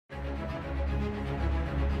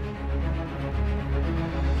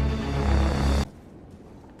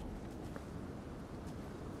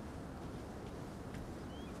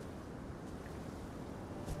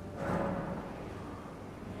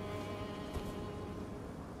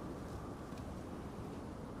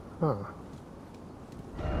Huh.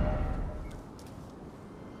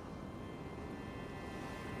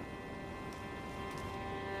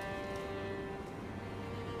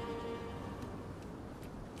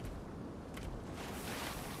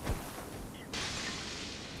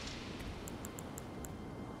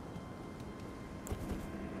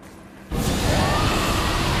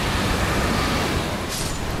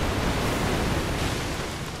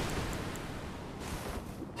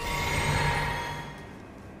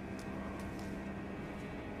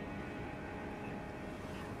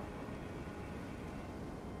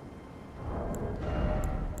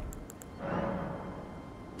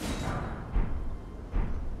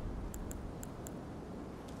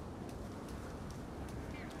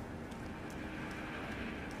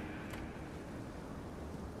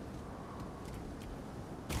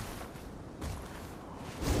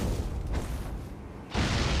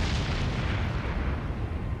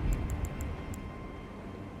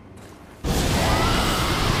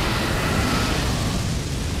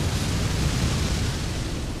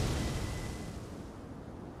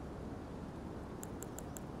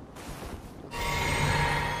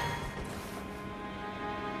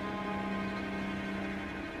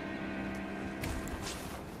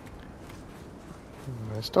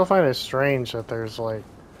 I still find it strange that there's like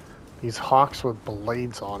these hawks with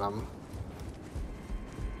blades on them.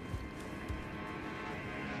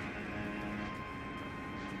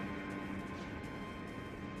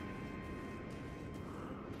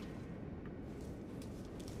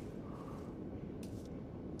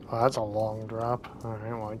 Oh, that's a long drop.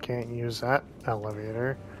 Alright, well I can't use that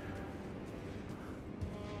elevator.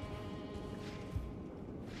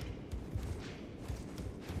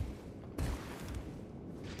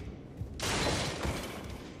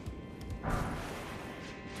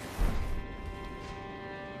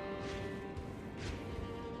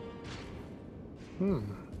 Hmm.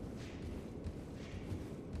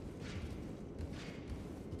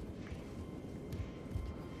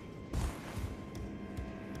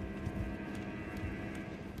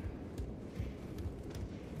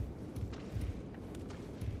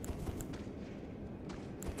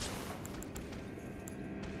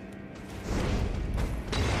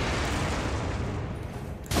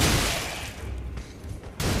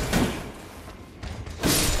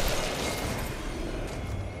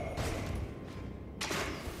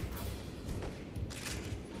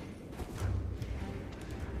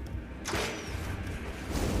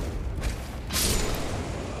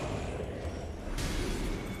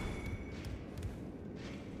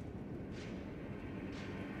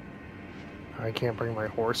 I can't bring my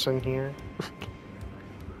horse in here.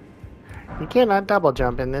 You cannot double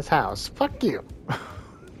jump in this house. Fuck you.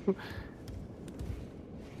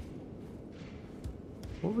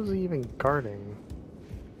 What was he even guarding?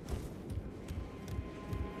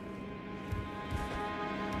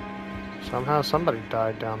 Somehow somebody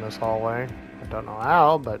died down this hallway. I don't know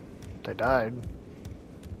how, but they died.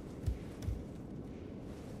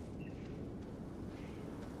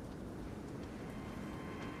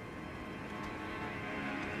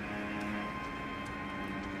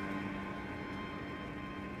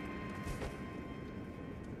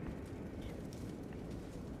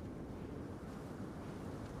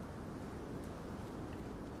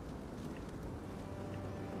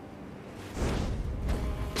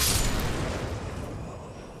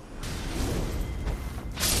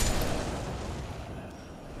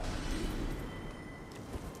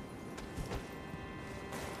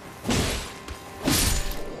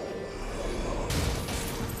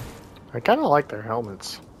 I kind of like their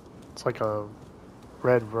helmets. It's like a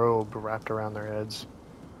red robe wrapped around their heads.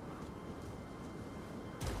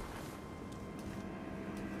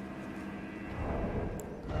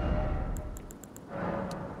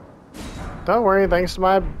 Don't worry, thanks to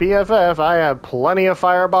my BFF, I have plenty of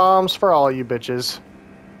fire bombs for all you bitches.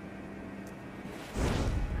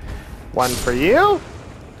 One for you.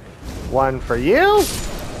 One for you.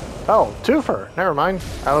 Oh, twofer. Never mind.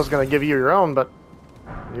 I was gonna give you your own, but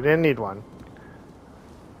you didn't need one.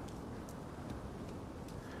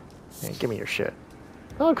 Hey, give me your shit.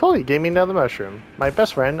 Oh, cool, you gave me another mushroom. My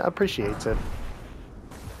best friend appreciates it.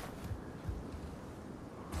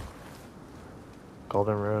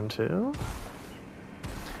 Golden Rune too?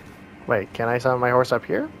 Wait, can I summon my horse up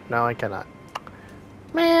here? No, I cannot.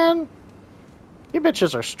 Man! You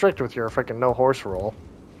bitches are strict with your freaking no horse rule.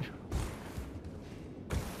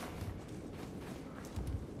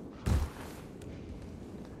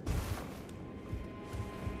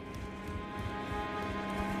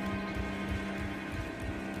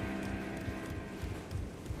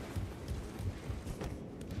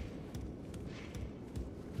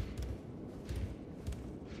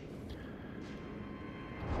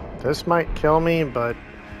 This might kill me, but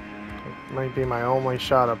it might be my only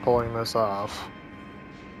shot at pulling this off.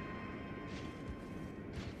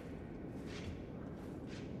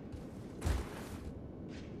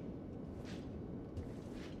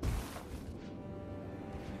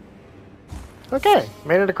 Okay,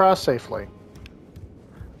 made it across safely.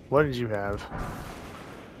 What did you have?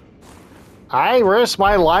 I risked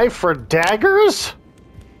my life for daggers?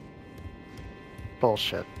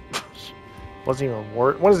 Bullshit.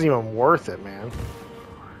 Wasn't even worth it, man.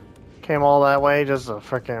 Came all that way just to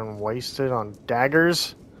frickin' waste it on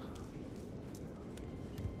daggers?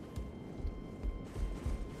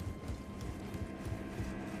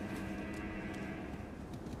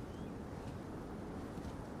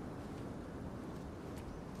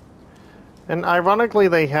 And ironically,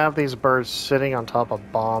 they have these birds sitting on top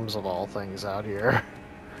of bombs of all things out here.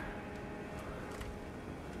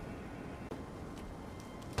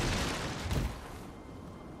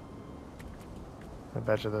 I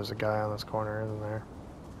bet you there's a guy on this corner, isn't there?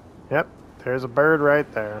 Yep, there's a bird right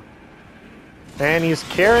there. And he's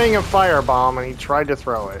carrying a firebomb and he tried to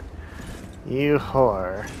throw it. You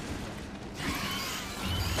whore.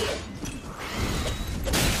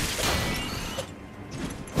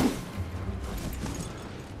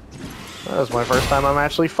 That was my first time I'm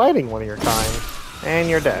actually fighting one of your kind. And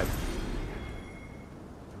you're dead.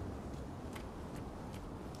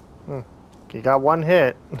 You got one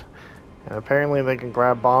hit. And apparently they can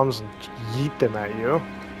grab bombs and yeet them at you.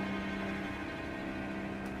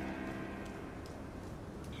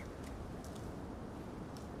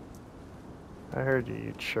 I heard you,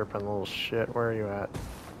 you chirping little shit. Where are you at?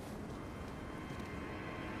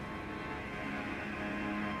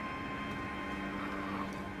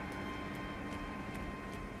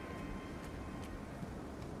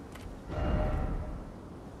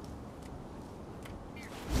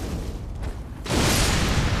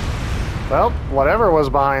 Well, whatever was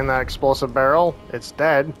behind that explosive barrel, it's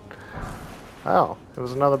dead. Oh, it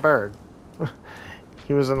was another bird.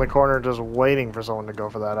 He was in the corner just waiting for someone to go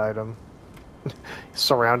for that item.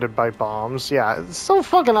 Surrounded by bombs. Yeah, it's so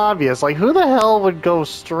fucking obvious. Like, who the hell would go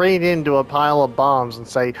straight into a pile of bombs and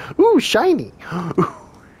say, ooh, shiny?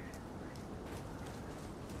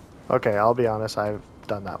 Okay, I'll be honest, I've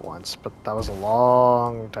done that once, but that was a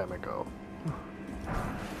long time ago.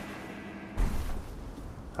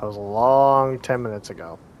 That was a long 10 minutes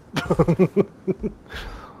ago.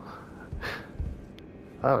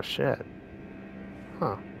 Oh, shit.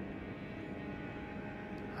 Huh.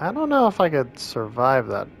 I don't know if I could survive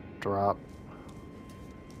that drop.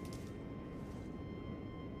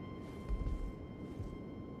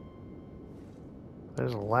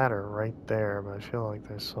 There's a ladder right there, but I feel like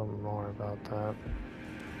there's something more about that.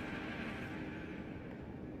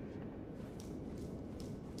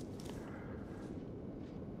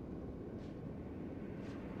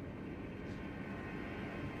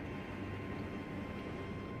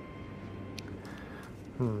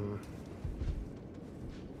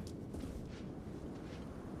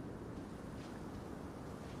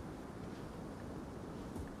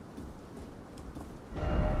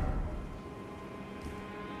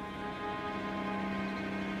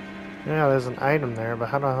 Yeah, there's an item there, but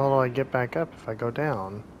how the hell do I get back up if I go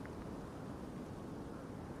down?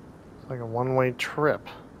 It's like a one-way trip.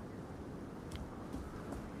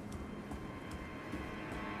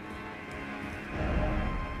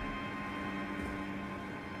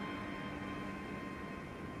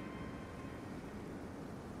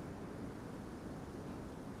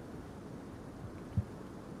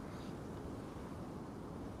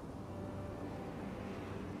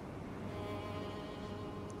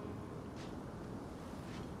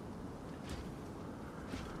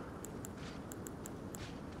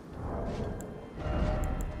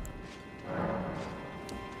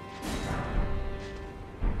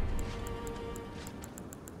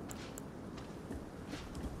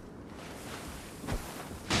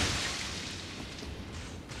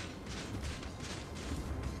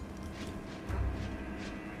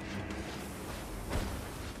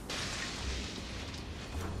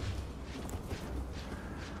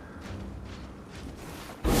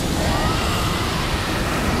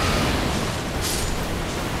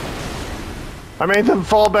 I made them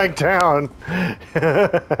fall back down. Yeah,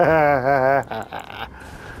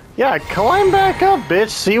 climb back up, bitch.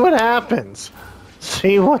 See what happens.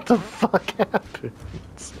 See what the fuck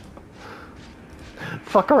happens.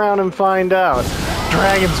 Fuck around and find out.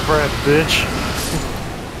 Dragon's breath, bitch.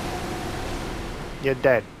 You're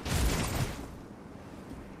dead.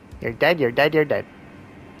 You're dead, you're dead, you're dead.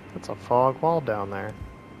 That's a fog wall down there.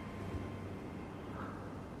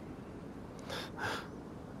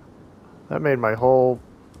 That made my whole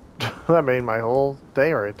That made my whole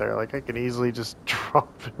day right there. Like, I could easily just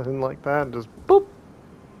drop in like that and just boop.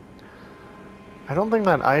 I don't think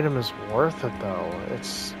that item is worth it, though.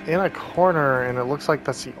 It's in a corner, and it looks like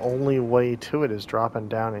that's the only way to it is dropping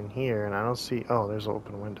down in here, and I don't see... Oh, there's an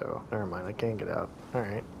open window. Never mind, I can't get out.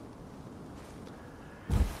 Alright.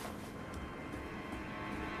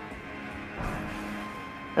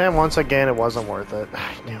 And once again, it wasn't worth it.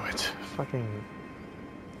 I knew it. Fucking...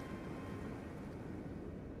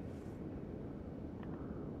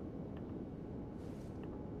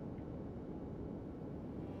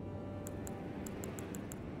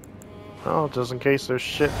 Oh, just in case there's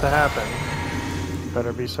shit to happen.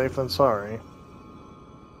 Better be safe than sorry.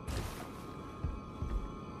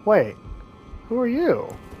 Wait, who are you?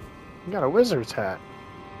 You got a wizard's hat.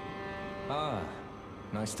 Ah,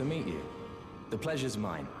 nice to meet you. The pleasure's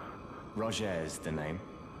mine. Roger is the name.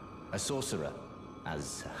 A sorcerer,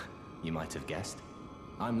 as you might have guessed.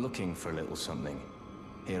 I'm looking for a little something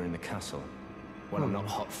here in the castle. Well, I'm not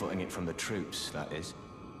hot-footing it from the troops, that is.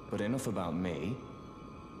 But enough about me.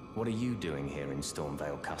 What are you doing here in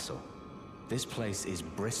Stormvale Castle? This place is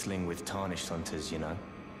bristling with tarnished hunters, you know.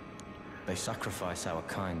 They sacrifice our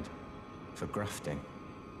kind for grafting.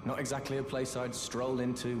 Not exactly a place I'd stroll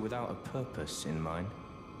into without a purpose in mind.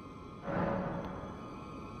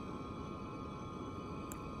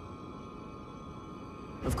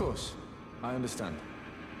 Of course, I understand.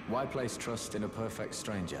 Why place trust in a perfect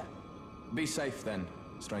stranger? Be safe then,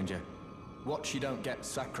 stranger. Watch you don't get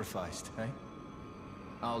sacrificed, eh?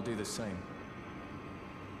 I'll do the same.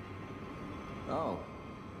 Oh,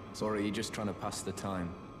 sorry, you're just trying to pass the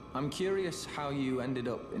time. I'm curious how you ended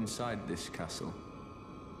up inside this castle.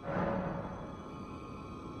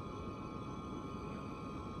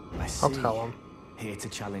 I see. I'll tell him. Here to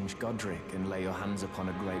challenge Godric and lay your hands upon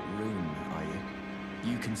a great rune, are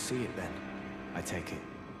you? You can see it then, I take it.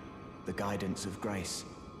 The guidance of grace.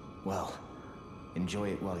 Well, enjoy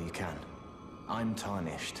it while you can. I'm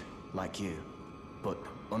tarnished, like you. But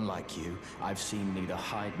unlike you, I've seen neither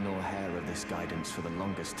hide nor hair of this guidance for the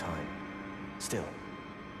longest time. Still,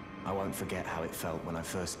 I won't forget how it felt when I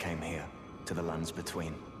first came here, to the lands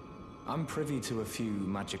between. I'm privy to a few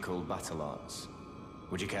magical battle arts.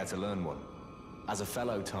 Would you care to learn one? As a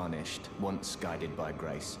fellow Tarnished, once guided by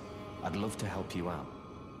grace, I'd love to help you out,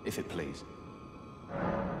 if it please.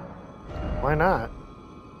 Why not?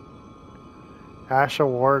 Asha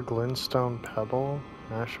War Glintstone Pebble,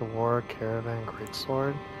 Asha War Caravan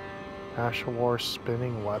Greatsword, Asha War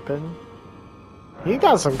Spinning Weapon. You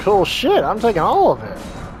got some cool shit. I'm taking all of it.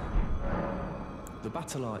 The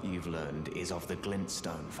battle art you've learned is of the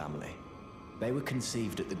Glintstone family. They were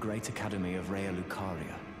conceived at the Great Academy of Rea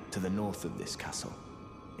Lucaria, to the north of this castle.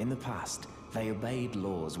 In the past, they obeyed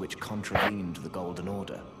laws which contravened the Golden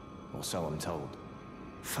Order, or so I'm told.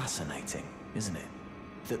 Fascinating, isn't it?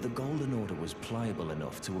 That the Golden Order was pliable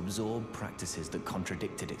enough to absorb practices that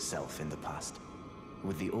contradicted itself in the past.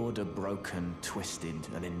 With the Order broken, twisted,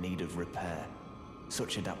 and in need of repair,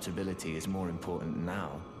 such adaptability is more important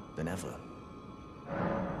now than ever.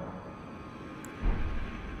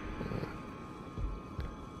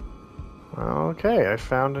 Okay, I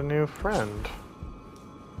found a new friend.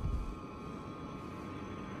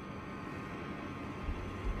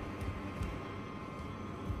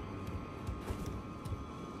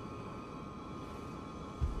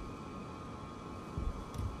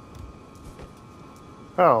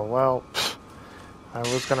 Oh, well, I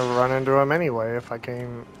was gonna run into him anyway if I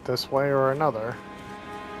came this way or another.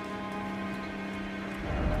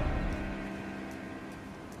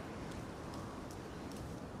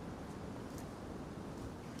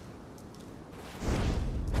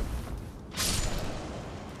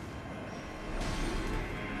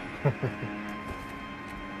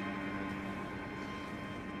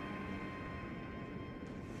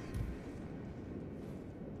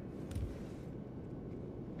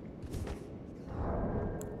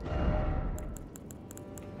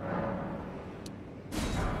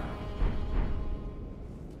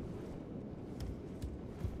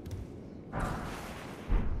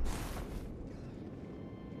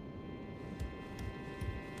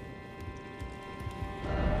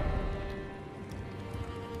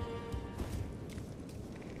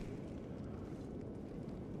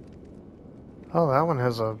 Oh, that one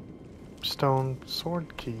has a stone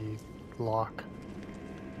sword key lock.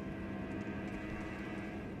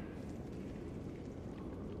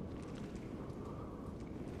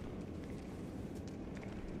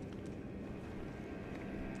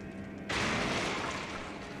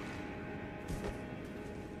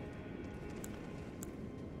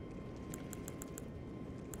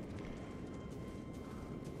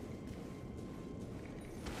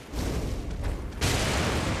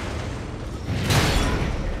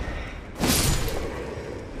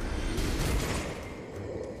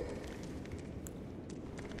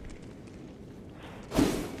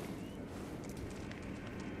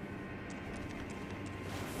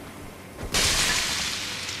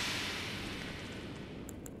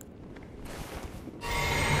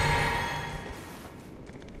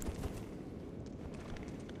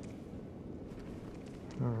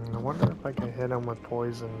 I wonder if I can hit him with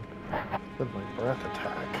poison with my breath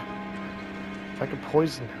attack. If I could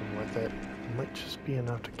poison him with it, it might just be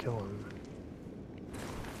enough to kill him.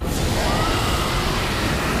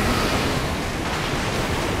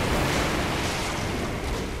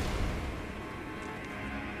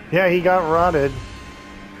 Yeah, he got rotted.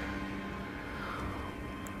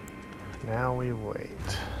 Now we wait.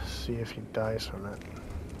 See if he dies from it.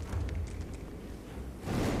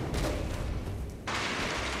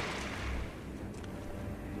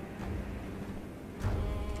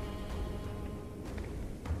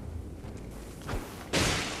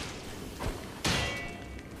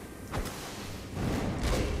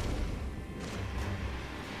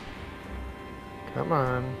 Come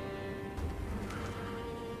on.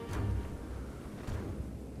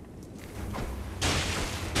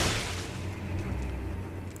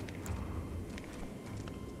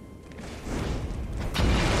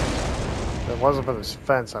 If it wasn't for this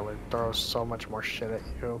fence, I would throw so much more shit at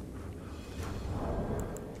you.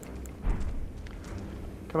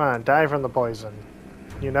 Come on, die from the poison.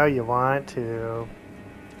 You know you want to.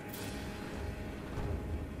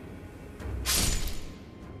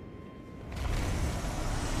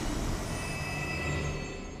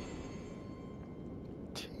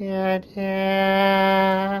 Ta-da.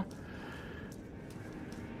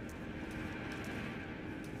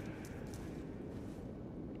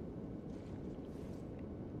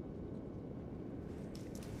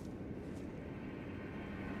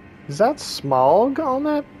 Is that Smaug on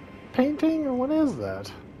that painting, or what is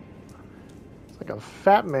that? It's like a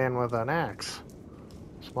fat man with an axe.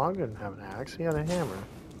 Smaug didn't have an axe, he had a hammer.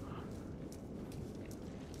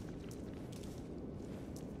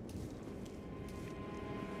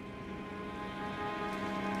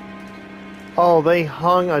 Oh, they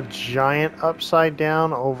hung a giant upside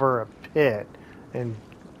down over a pit and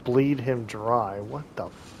bleed him dry. What the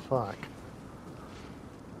fuck?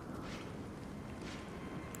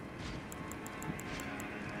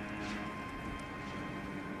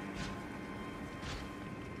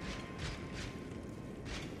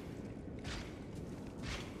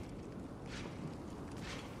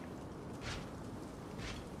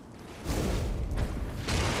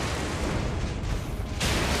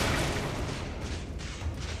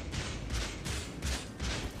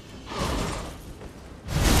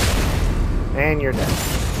 And you're dead.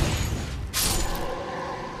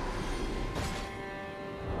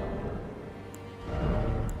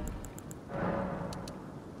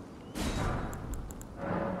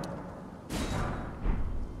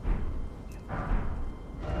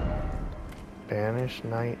 Banished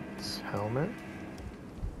Knight's helmet.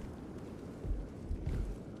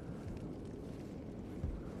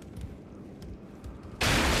 It's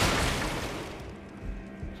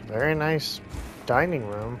a very nice dining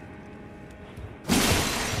room.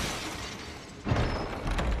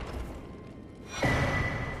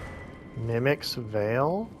 Mimic's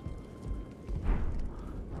Veil?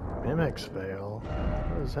 Mimic's Veil?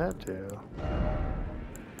 What does that do?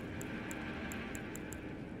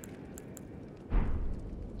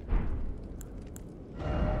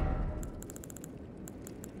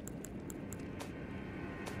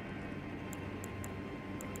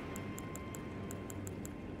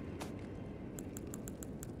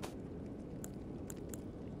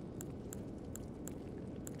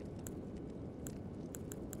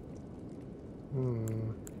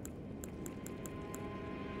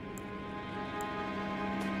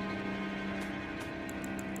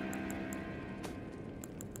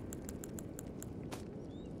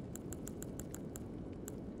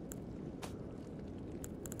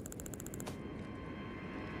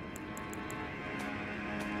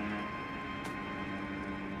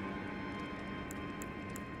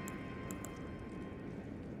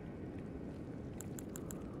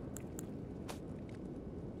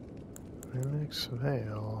 Mimic's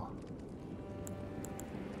Veil.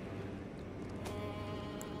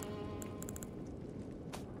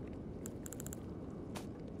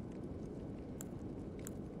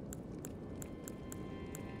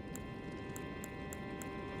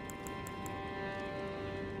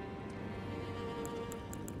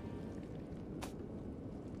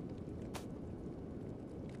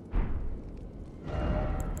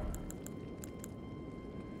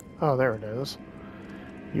 Oh, there it is.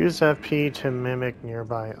 Use FP to mimic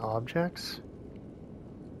nearby objects.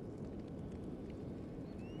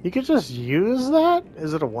 You could just use that?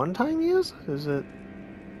 Is it a one-time use? Is it...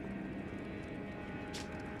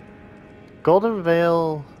 Golden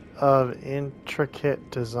Veil of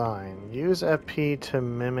Intricate Design. Use FP to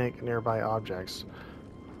mimic nearby objects.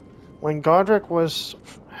 When Godric was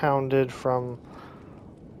hounded from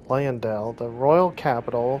Leyendell, the royal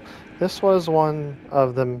capital. This was one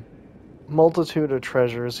of the multitude of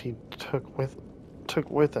treasures he took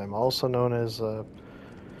with him, also known as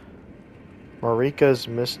Marika's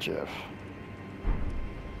Mischief.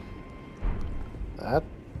 That,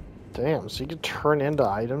 damn, so you could turn into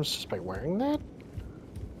items just by wearing that?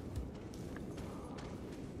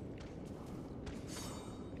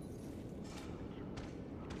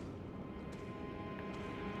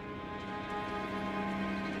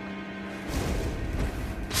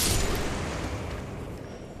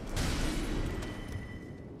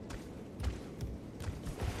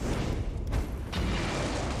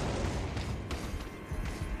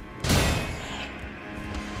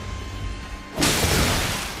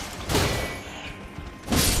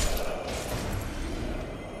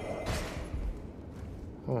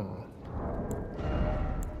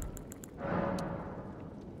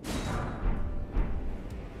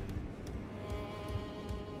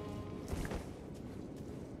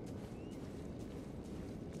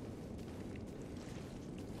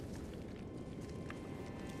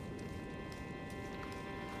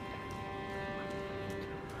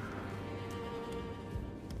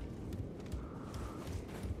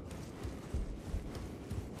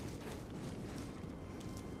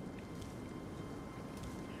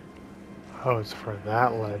 Oh, it's for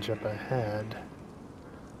that ledge up ahead.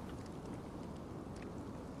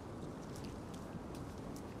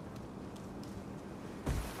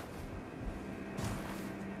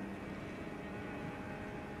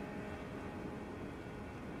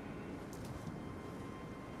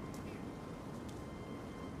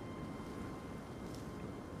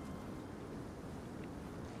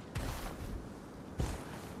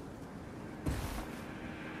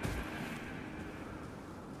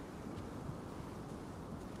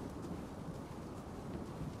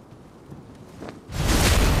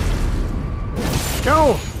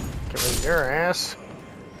 Go! Get rid of your ass.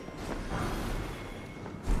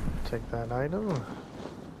 Take that item.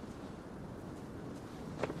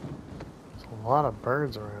 There's a lot of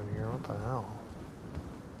birds around here. What the hell?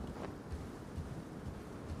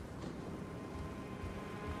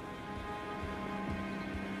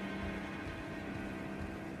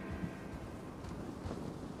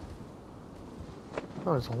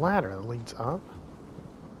 Oh, there's a ladder that leads up.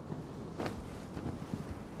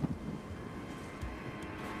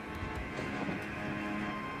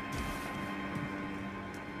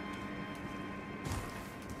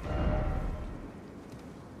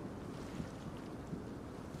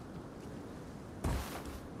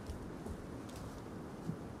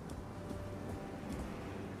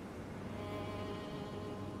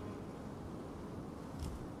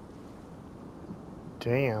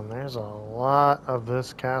 Damn, there's a lot of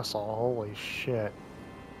this castle. Holy shit.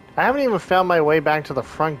 I haven't even found my way back to the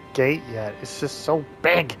front gate yet. It's just so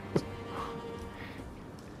big.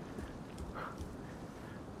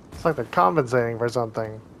 It's like they're compensating for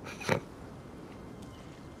something.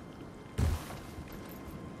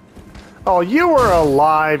 Oh, you were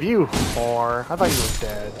alive, you whore. I thought you were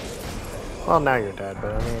dead. Well, now you're dead,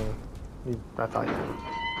 but I mean, I thought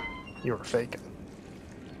you were faking.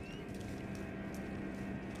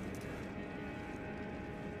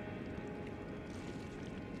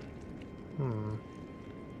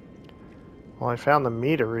 Well, I found the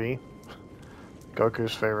meadery.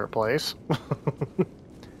 Goku's favorite place. Where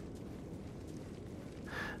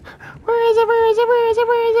is it? Where is it? Where is it?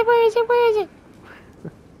 Where is it? Where is it? Where is it?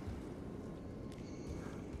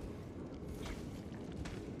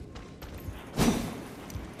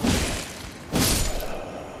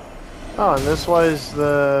 Oh, and this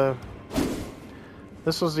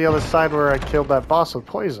was the other side where I killed that boss with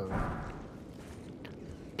poison.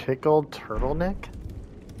 Pickled turtleneck?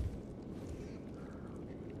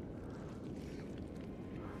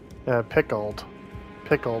 Pickled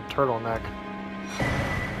turtleneck.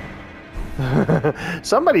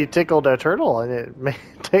 Somebody tickled a turtle and it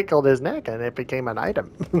tickled his neck and it became an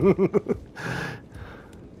item.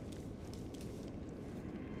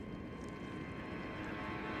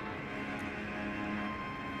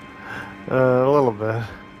 A little bit.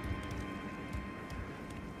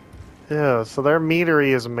 Yeah, so their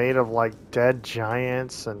meadery is made of like dead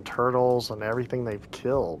giants and turtles and everything they've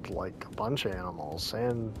killed, like a bunch of animals.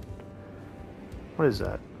 And what is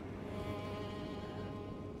that?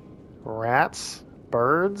 Rats,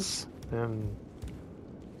 birds, and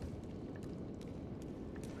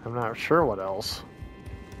I'm not sure what else.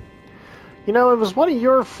 You know, it was one of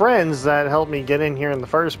your friends that helped me get in here in the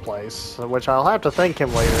first place, which I'll have to thank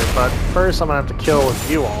him later, but first I'm gonna have to kill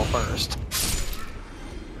you all first.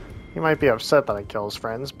 He might be upset that I kill his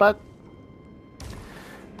friends, but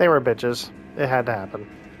they were bitches. It had to happen.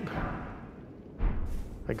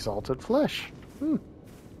 Exalted flesh. Hmm.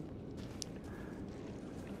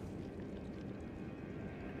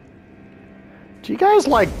 Do you guys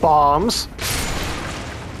like bombs?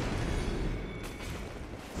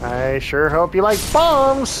 I sure hope you like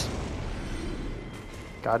bombs!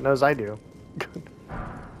 God knows I do.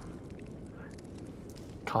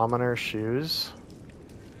 Commoner shoes.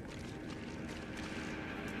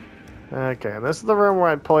 Okay, this is the room where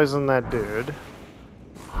I poisoned that dude.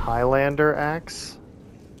 Highlander axe.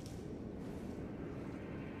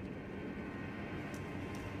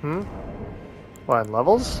 Hmm? What,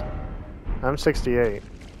 levels? I'm 68.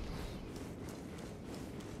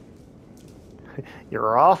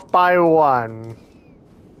 You're off by 1.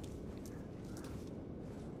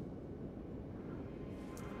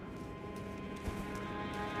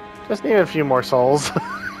 Just need a few more souls.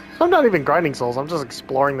 I'm not even grinding souls, I'm just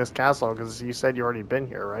exploring this castle because you said you already been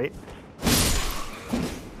here, right?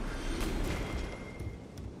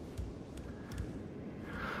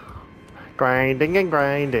 Grinding and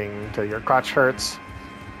grinding till your crotch hurts.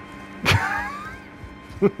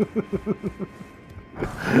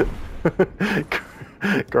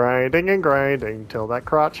 Grinding and grinding till that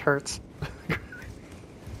crotch hurts.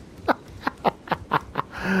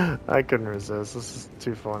 I couldn't resist. This is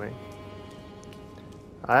too funny.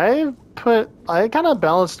 I kind of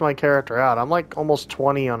balanced my character out. I'm like almost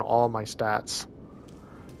 20 on all my stats.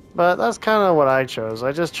 But that's kind of what I chose.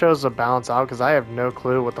 I just chose to balance out because I have no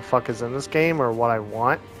clue what the fuck is in this game or what I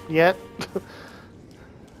want yet.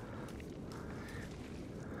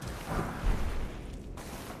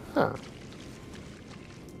 Huh.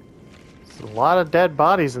 There's a lot of dead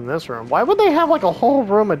bodies in this room. Why would they have like a whole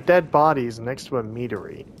room of dead bodies next to a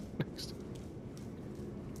meadery?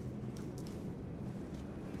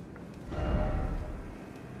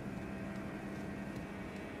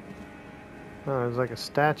 Oh, there's like a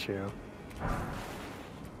statue.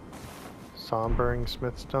 Sombering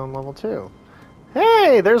Smithstone level 2.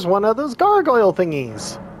 Hey, there's one of those gargoyle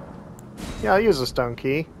thingies. Yeah, I'll use a stone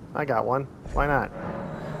key. I got one. Why not?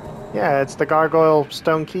 Yeah, it's the gargoyle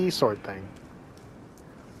stone key sword thing.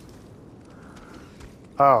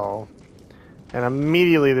 Oh. And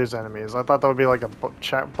immediately there's enemies. I thought that would be like a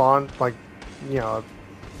bond, like, you know,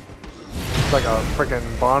 like a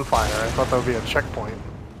freaking bonfire. I thought that would be a checkpoint.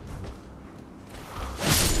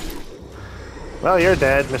 Well, you're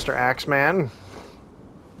dead, Mr. Axeman.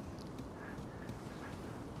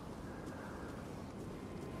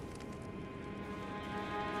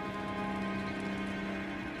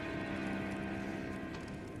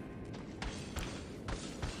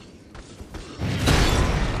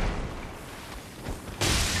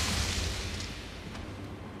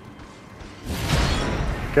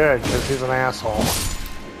 Good, because he's an asshole.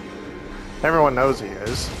 Everyone knows he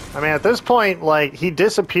is. I mean, at this point, like, he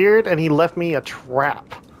disappeared and he left me a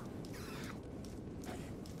trap.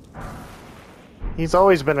 He's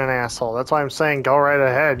always been an asshole. That's why I'm saying go right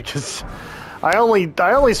ahead, because I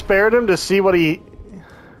only spared him to see what he...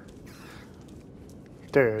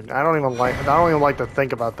 Dude, I don't even like to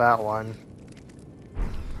think about that one.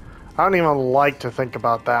 I don't even like to think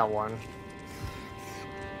about that one.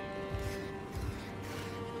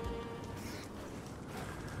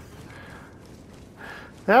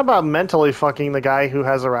 How about mentally fucking the guy who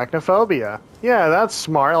has arachnophobia? Yeah, that's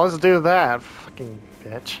smart. Let's do that. Fucking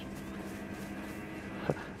bitch.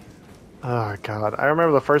 Oh god. I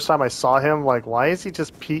remember the first time I saw him, like, why is he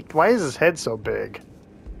just why is his head so big?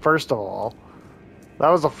 First of all. That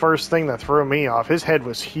was the first thing that threw me off. His head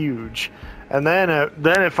was huge. And then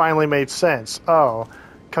it finally made sense. Oh,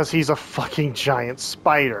 because he's a fucking giant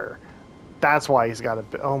spider. That's why he's got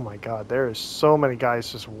a... Oh my god, there is so many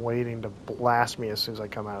guys just waiting to blast me as soon as I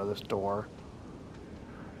come out of this door.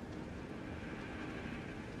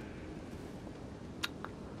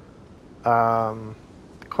 The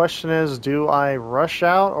question is, do I rush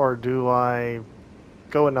out or do I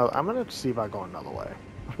go another... I'm going to see if I go another way.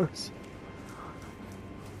 It's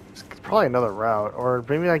probably another route, or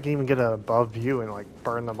maybe I can even get an above view and like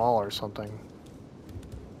burn them all or something.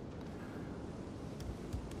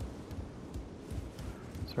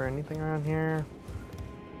 Is there anything around here?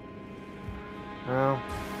 No.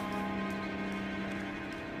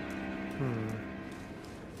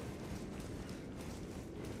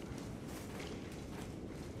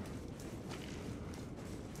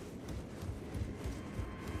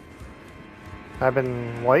 I've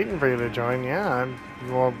been waiting for you to join. Yeah,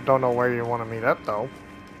 well, don't know where you want to meet up though.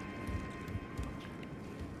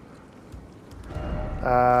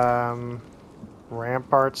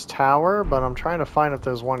 Ramparts Tower, but I'm trying to find if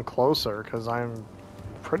there's one closer because I'm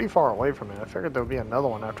pretty far away from it. I figured there would be another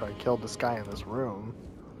one after I killed this guy in this room.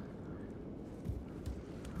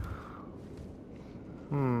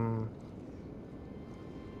 Hmm.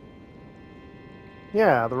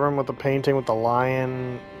 Yeah, the room with the painting with the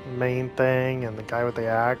lion main thing and the guy with the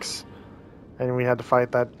axe. And we had to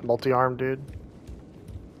fight that multi-armed dude.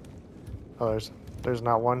 Oh, there's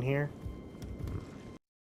not one here?